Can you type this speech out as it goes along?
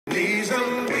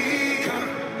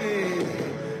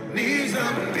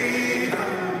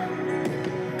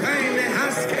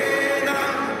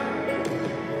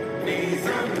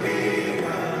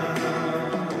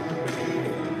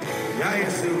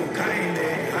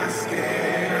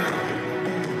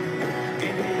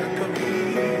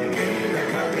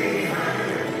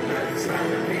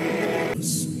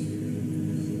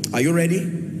Are you ready?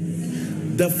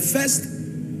 The first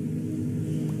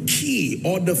key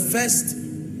or the first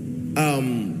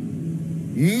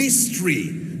mystery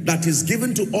that is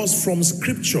given to us from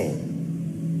scripture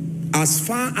as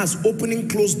far as opening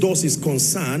closed doors is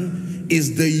concerned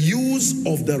is the use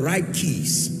of the right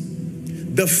keys.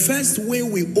 The first way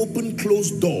we open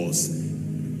closed doors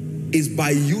is by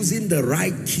using the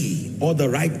right key or the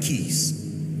right keys.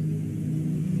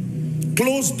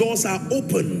 Closed doors are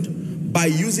opened by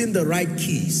using the right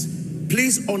keys.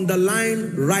 Please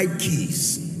underline right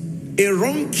keys. A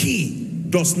wrong key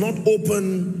does not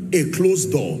open a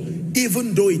closed door,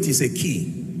 even though it is a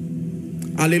key.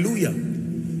 Hallelujah.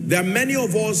 There are many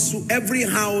of us, every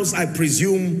house, I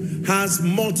presume, has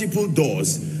multiple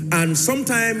doors. And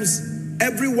sometimes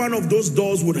every one of those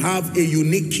doors would have a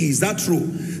unique key. Is that true?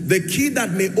 The key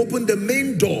that may open the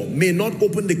main door may not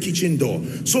open the kitchen door.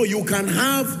 So you can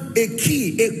have a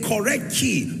key, a correct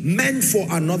key meant for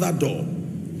another door.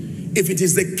 If it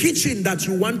is the kitchen that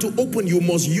you want to open, you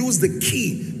must use the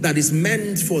key that is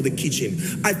meant for the kitchen.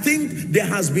 I think there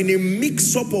has been a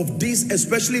mix-up of this,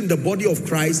 especially in the body of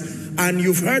Christ, and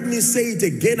you've heard me say it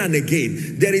again and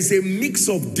again. There is a mix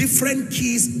of different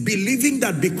keys, believing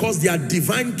that because they are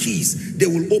divine keys, they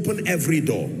will open every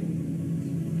door.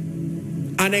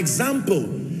 An example,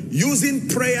 using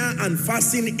prayer and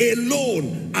fasting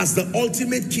alone as the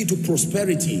ultimate key to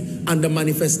prosperity and the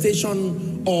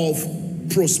manifestation of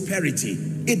prosperity.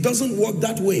 It doesn't work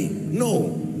that way.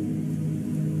 No.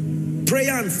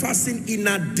 Prayer and fasting, in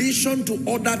addition to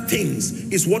other things,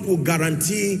 is what will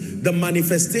guarantee the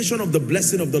manifestation of the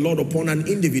blessing of the Lord upon an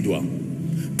individual.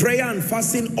 Prayer and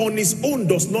fasting on its own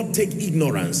does not take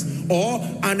ignorance. Or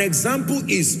an example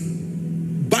is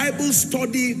Bible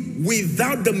study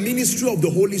without the ministry of the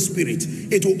Holy Spirit.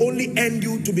 It will only end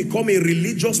you to become a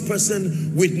religious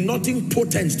person with nothing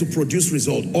potent to produce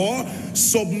result. Or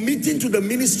submitting to the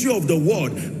ministry of the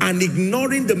word and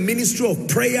ignoring the ministry of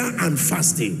prayer and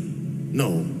fasting.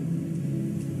 No.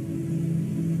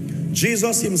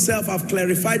 Jesus himself, I've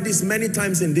clarified this many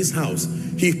times in this house.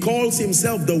 He calls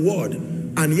himself the word,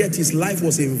 and yet his life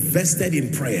was invested in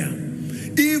prayer.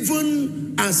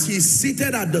 Even as he's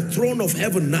seated at the throne of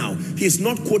heaven now, he's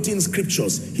not quoting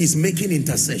scriptures, he's making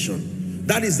intercession.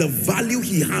 That is the value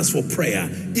he has for prayer,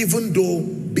 even though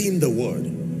being the word.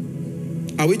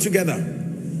 Are we together?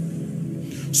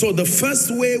 So the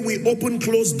first way we open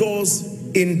closed doors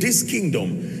in this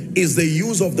kingdom is the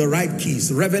use of the right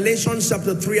keys. Revelation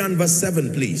chapter 3 and verse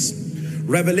 7, please.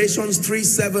 Revelations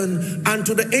 3:7. And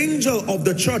to the angel of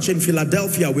the church in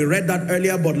Philadelphia, we read that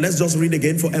earlier, but let's just read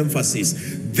again for emphasis.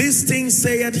 This thing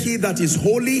saith he that is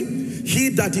holy, he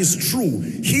that is true,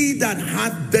 he that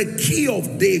hath the key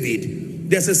of David.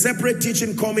 There's a separate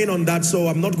teaching coming on that, so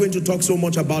I'm not going to talk so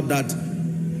much about that.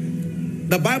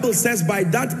 The Bible says by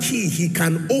that key he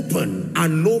can open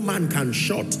and no man can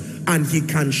shut, and he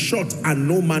can shut and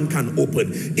no man can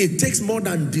open. It takes more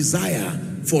than desire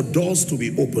for doors to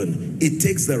be open. It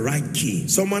takes the right key.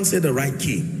 Someone say the right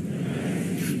key.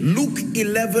 Luke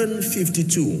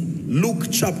 11:52. Luke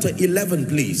chapter 11,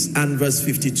 please, and verse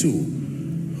 52.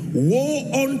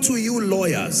 Woe unto you,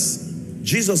 lawyers.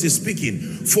 Jesus is speaking.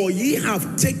 For ye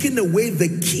have taken away the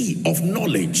key of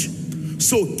knowledge.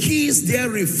 So keys there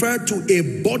refer to a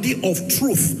body of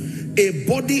truth, a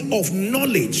body of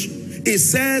knowledge. It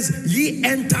says, ye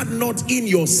entered not in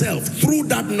yourself through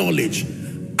that knowledge,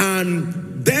 and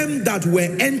them that were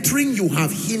entering you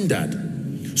have hindered.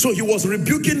 So he was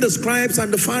rebuking the scribes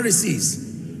and the Pharisees,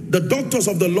 the doctors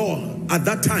of the law at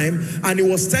that time, and he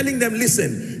was telling them,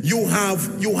 listen, you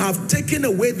have taken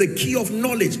away the key of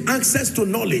knowledge, access to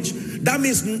knowledge. That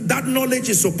means that knowledge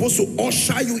is supposed to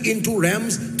usher you into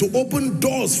realms, to open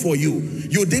doors for you.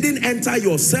 You didn't enter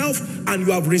yourself, and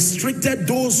you have restricted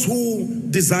those who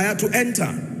desire to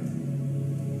enter.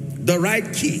 The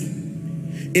right key.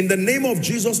 In the name of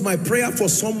Jesus, my prayer for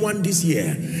someone this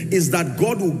year is that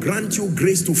God will grant you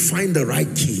grace to find the right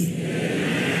key.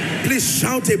 Please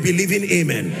shout a believing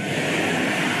amen.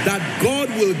 That God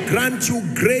will grant you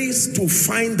grace to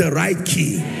find the right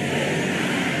key.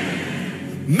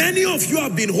 Many of you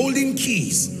have been holding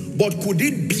keys, but could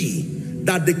it be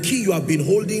that the key you have been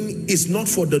holding is not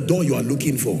for the door you are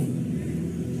looking for?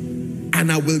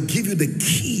 And I will give you the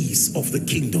keys of the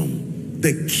kingdom.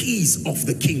 The keys of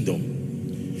the kingdom.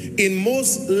 In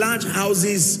most large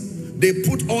houses, they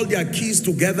put all their keys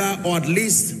together, or at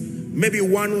least maybe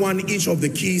one each of the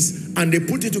keys, and they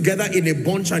put it together in a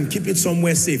bunch and keep it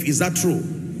somewhere safe. Is that true?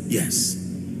 Yes.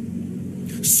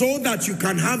 So that you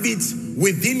can have it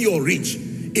within your reach.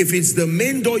 If it's the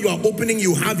main door you are opening,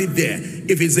 you have it there.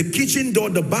 If it's the kitchen door,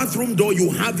 the bathroom door,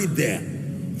 you have it there.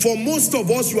 For most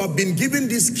of us, you have been given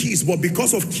these keys, but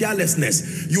because of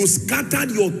carelessness, you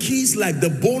scattered your keys like the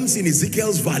bones in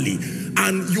Ezekiel's valley,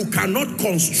 and you cannot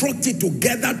construct it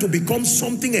together to become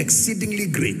something exceedingly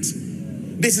great.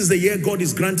 This is the year God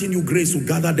is granting you grace to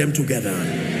gather them together.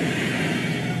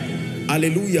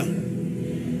 Hallelujah.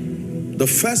 The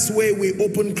first way we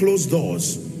open closed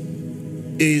doors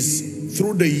is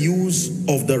through the use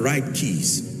of the right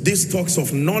keys. This talks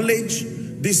of knowledge.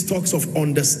 This talks of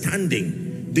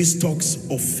understanding. This talks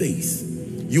of faith.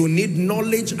 You need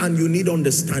knowledge and you need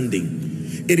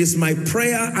understanding. It is my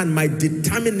prayer and my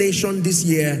determination this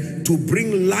year to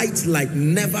bring light like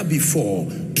never before.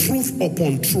 Truth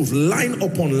upon truth, line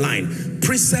upon line,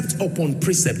 precept upon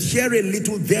precept, here a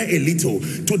little, there a little,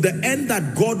 to the end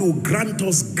that God will grant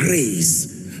us grace,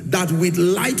 that with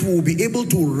light we will be able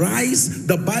to rise.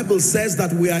 The Bible says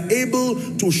that we are able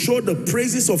to show the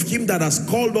praises of him that has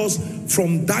called us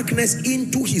from darkness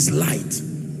into his light.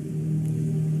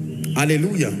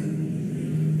 Hallelujah.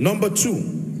 Number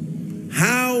two,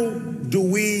 how do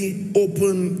we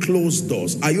open closed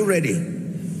doors? Are you ready?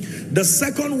 The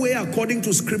second way, according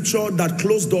to scripture, that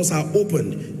closed doors are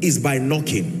opened is by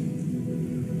knocking.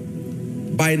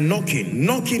 By knocking.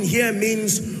 Knocking here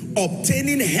means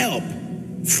obtaining help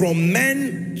from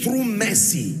men through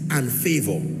mercy and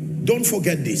favor. Don't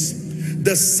forget this.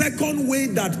 The second way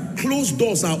that closed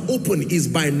doors are open is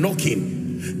by knocking.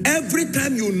 Every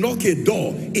time you knock a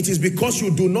door, it is because you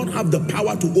do not have the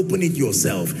power to open it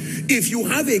yourself. If you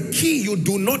have a key, you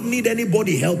do not need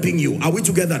anybody helping you. Are we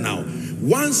together now?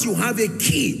 Once you have a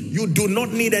key, you do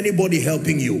not need anybody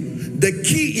helping you. The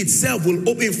key itself will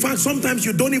open. In fact, sometimes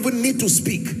you don't even need to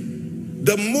speak.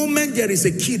 The moment there is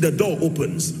a key, the door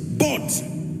opens. But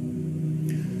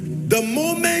the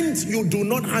moment you do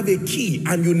not have a key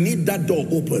and you need that door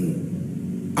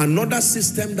open, another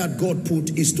system that God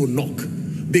put is to knock.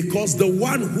 Because the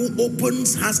one who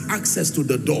opens has access to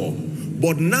the door.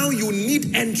 But now you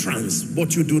need entrance,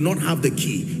 but you do not have the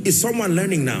key. Is someone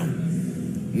learning now?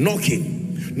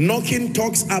 Knocking. Knocking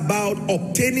talks about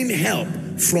obtaining help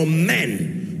from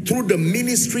men through the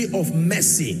ministry of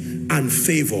mercy and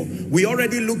favor. We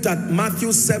already looked at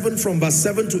Matthew 7 from verse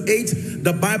 7 to 8.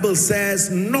 The Bible says,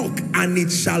 knock and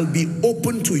it shall be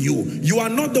open to you. You are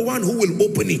not the one who will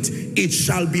open it. It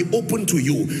shall be open to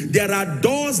you. There are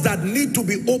doors that need to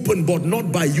be opened, but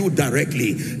not by you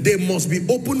directly. They must be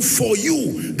open for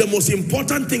you. The most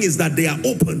important thing is that they are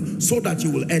open so that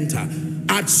you will enter.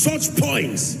 At such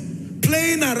points,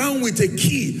 playing around with a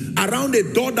key around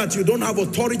a door that you don't have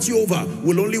authority over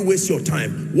will only waste your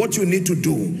time. What you need to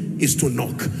do is to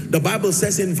knock. The Bible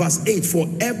says in verse 8, for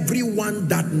everyone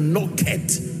that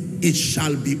knocketh, it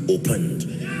shall be opened.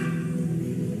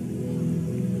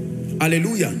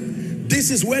 Hallelujah. This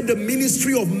is where the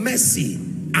ministry of mercy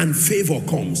and favor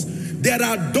comes. There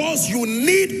are doors you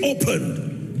need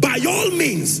opened by all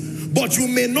means, but you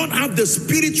may not have the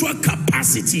spiritual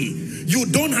capacity. You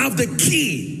don't have the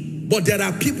key. But there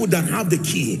are people that have the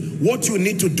key. What you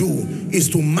need to do is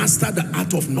to master the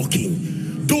art of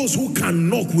knocking. Those who can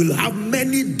knock will have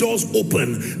many doors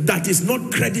open that is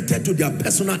not credited to their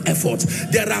personal efforts.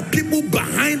 There are people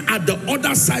behind at the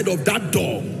other side of that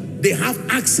door. They have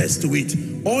access to it.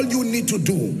 All you need to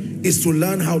do is to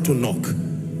learn how to knock.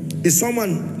 Is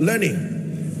someone learning?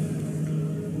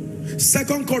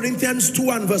 2 Corinthians 2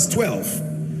 and verse 12.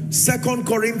 2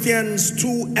 Corinthians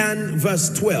 2 and verse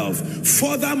 12.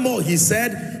 Furthermore, he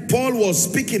said, Paul was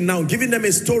speaking now, giving them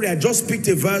a story. I just picked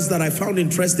a verse that I found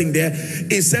interesting there.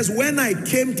 It says, when I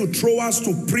came to Troas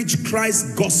to preach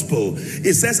Christ's gospel,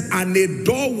 it says, and a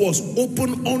door was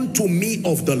opened unto me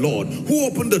of the Lord. Who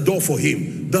opened the door for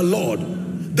him? The Lord.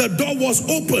 The door was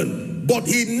open. But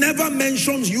he never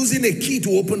mentions using a key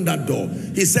to open that door.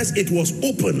 He says it was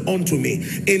open unto me.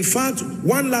 In fact,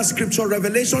 one last scripture,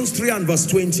 Revelations 3 and verse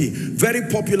 20. Very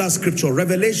popular scripture,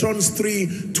 Revelations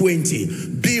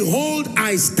 3:20. Behold,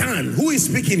 I stand. Who is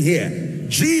speaking here?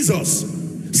 Jesus.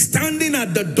 Standing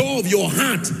at the door of your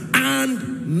heart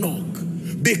and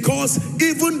knock. Because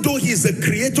even though he's the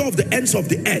creator of the ends of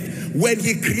the earth, when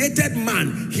he created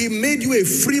man, he made you a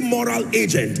free moral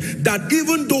agent, that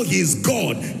even though he is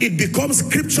God, it becomes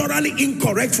scripturally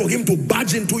incorrect for him to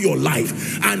barge into your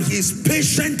life. And he's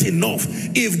patient enough.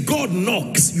 If God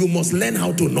knocks, you must learn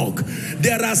how to knock.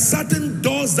 There are certain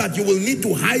doors that you will need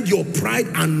to hide your pride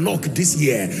and knock this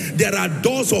year. There are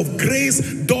doors of grace,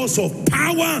 doors of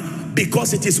power,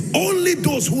 because it is only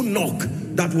those who knock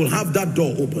that will have that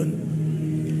door open.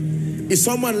 Is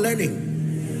someone learning?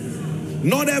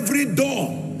 Not every door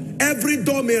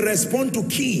may respond to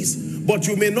keys, but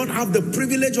you may not have the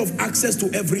privilege of access to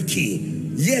every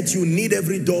key. Yet you need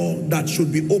every door that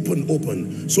should be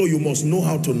open. So you must know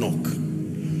how to knock.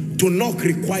 To knock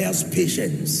requires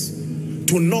patience.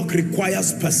 To knock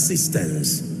requires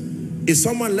persistence. Is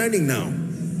someone learning now?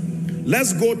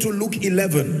 Let's go to Luke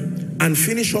 11 and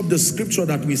finish up the scripture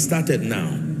that we started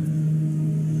now.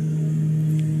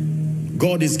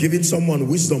 God is giving someone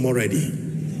wisdom already.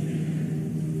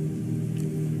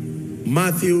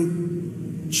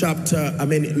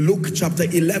 Luke chapter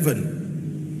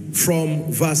 11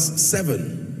 from verse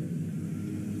 7.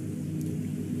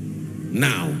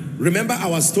 Now, remember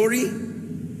our story?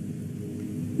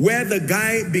 Where the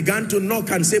guy began to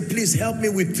knock and say, please help me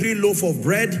with 3 loaves of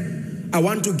bread. I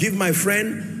want to give my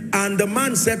friend. And the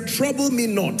man said, trouble me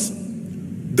not.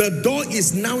 The door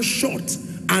is now shut,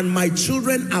 and my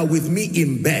children are with me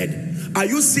in bed. Are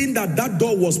you seeing that that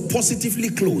door was positively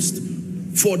closed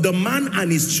for the man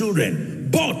and his children?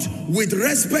 But with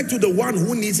respect to the one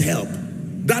who needs help,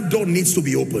 that door needs to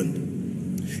be opened.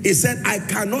 He said, I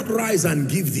cannot rise and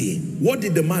give thee. What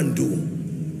did the man do?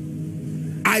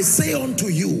 I say unto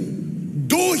you,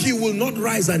 though he will not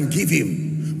rise and give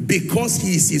him, because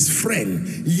he is his friend,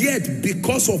 yet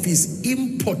because of his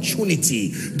importunity.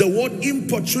 The word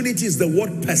importunity is the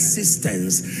word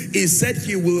persistence. He said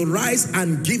he will rise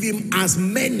and give him as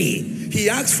many. He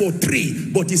asked for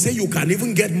 3, but he said you can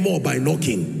even get more by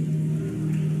knocking.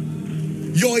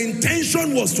 Your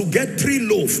intention was to get 3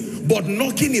 loaves, but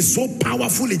knocking is so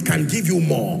powerful it can give you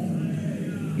more.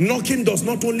 Knocking does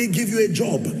not only give you a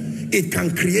job, it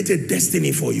can create a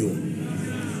destiny for you.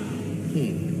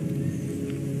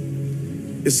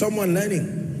 Is someone learning?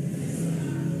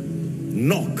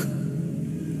 Knock.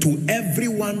 To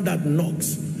everyone that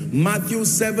knocks. Matthew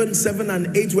 7, 7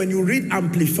 and 8, when you read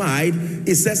Amplified,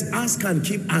 it says, ask and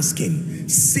keep asking.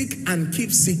 Seek and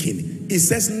keep seeking. It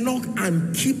says, knock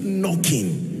and keep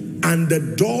knocking, and the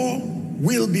door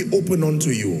will be open unto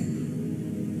you.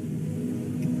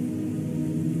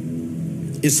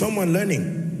 Is someone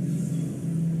learning?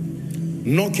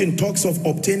 Knocking talks of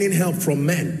obtaining help from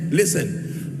men. Listen.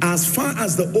 As far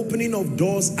as the opening of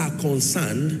doors are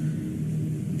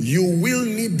concerned, you will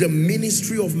need the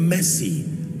ministry of mercy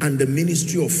and the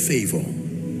ministry of favor.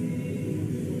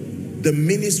 The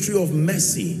ministry of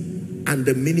mercy and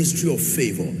the ministry of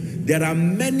favor. There are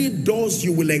many doors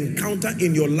you will encounter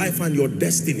in your life and your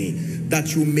destiny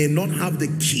that you may not have the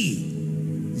key,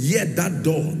 yet that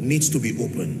door needs to be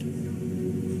opened.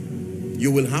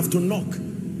 You will have to knock.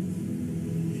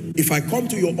 If I come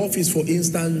to your office, for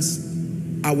instance,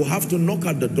 I will have to knock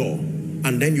at the door,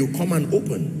 and then you come and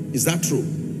open. Is that true?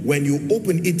 When you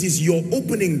open, it is your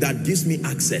opening that gives me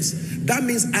access. That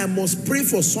means I must pray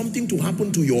for something to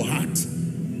happen to your heart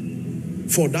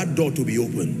for that door to be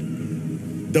opened.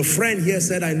 The friend here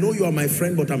said, I know you are my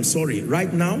friend, but I'm sorry.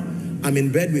 Right now, I'm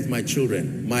in bed with my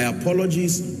children. My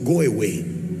apologies, go away.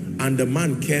 And the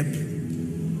man kept.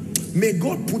 May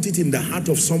God put it in the heart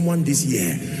of someone this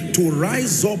year to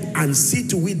rise up and see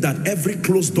to it that every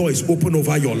closed door is open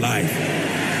over your life.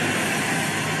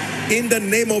 In the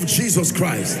name of Jesus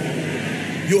Christ.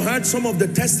 You heard some of the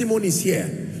testimonies here.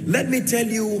 Let me tell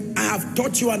you, I have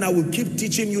taught you and I will keep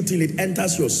teaching you till it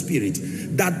enters your spirit,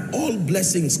 that all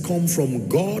blessings come from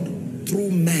God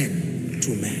through men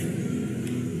to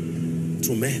men.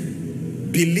 To men.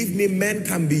 Believe me, men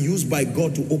can be used by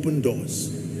God to open doors.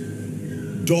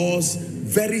 Doors,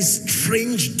 very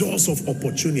strange doors of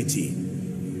opportunity.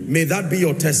 May that be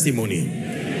your testimony.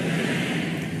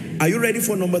 Are you ready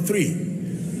for number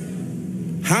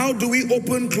 3? How do we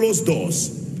open closed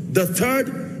doors? The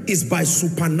third is by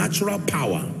supernatural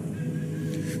power.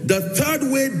 The third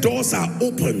way doors are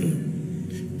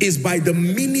open is by the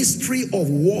ministry of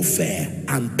warfare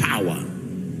and power.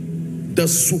 The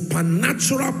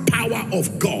supernatural power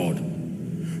of God.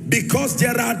 Because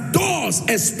there are doors,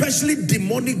 especially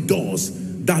demonic doors,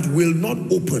 that will not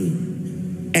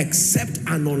open except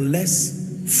and unless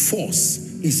force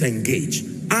is engaged.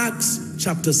 Acts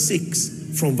chapter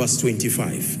 6 from verse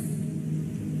 25.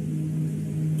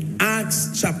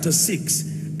 Acts chapter 6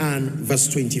 and verse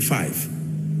 25.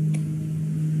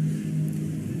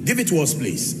 Give it to us,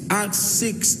 please. Acts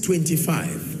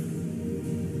 6:25.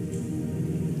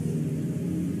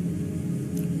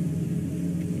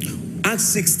 Acts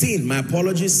 16, my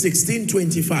apologies,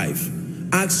 16:25.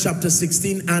 Acts chapter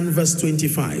 16 and verse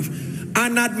 25.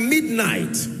 And at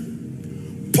midnight,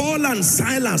 Paul and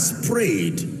Silas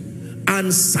prayed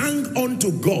and sang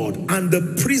unto God, and the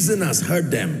prisoners heard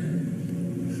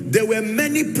them. There were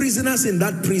many prisoners in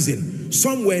that prison.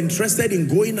 Some were interested in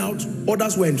going out,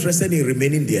 others were interested in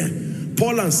remaining there.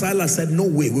 Paul and Silas said, no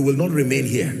way, we will not remain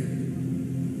here.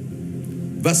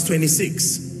 Verse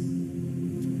 26.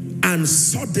 And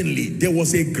suddenly there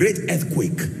was a great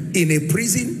earthquake in a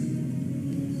prison,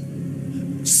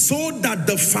 so that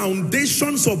the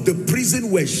foundations of the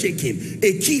prison were shaking.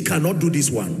 A key cannot do this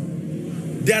one.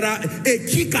 A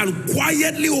key can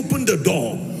quietly open the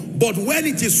door, but when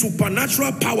it is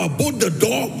supernatural power, both the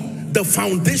door, the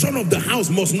foundation of the house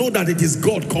must know that it is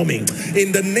God coming.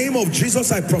 In the name of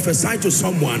Jesus, I prophesy to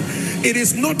someone, it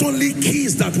is not only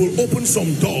keys that will open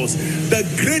some doors. The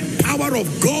great power of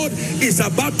God is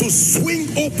about to swing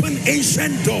open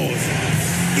ancient doors.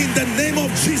 In the name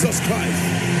of Jesus Christ.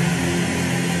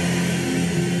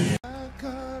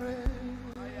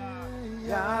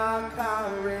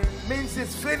 Means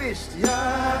it's finished.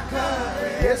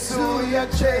 Yakare, Yesu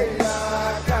yache.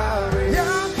 Yakare.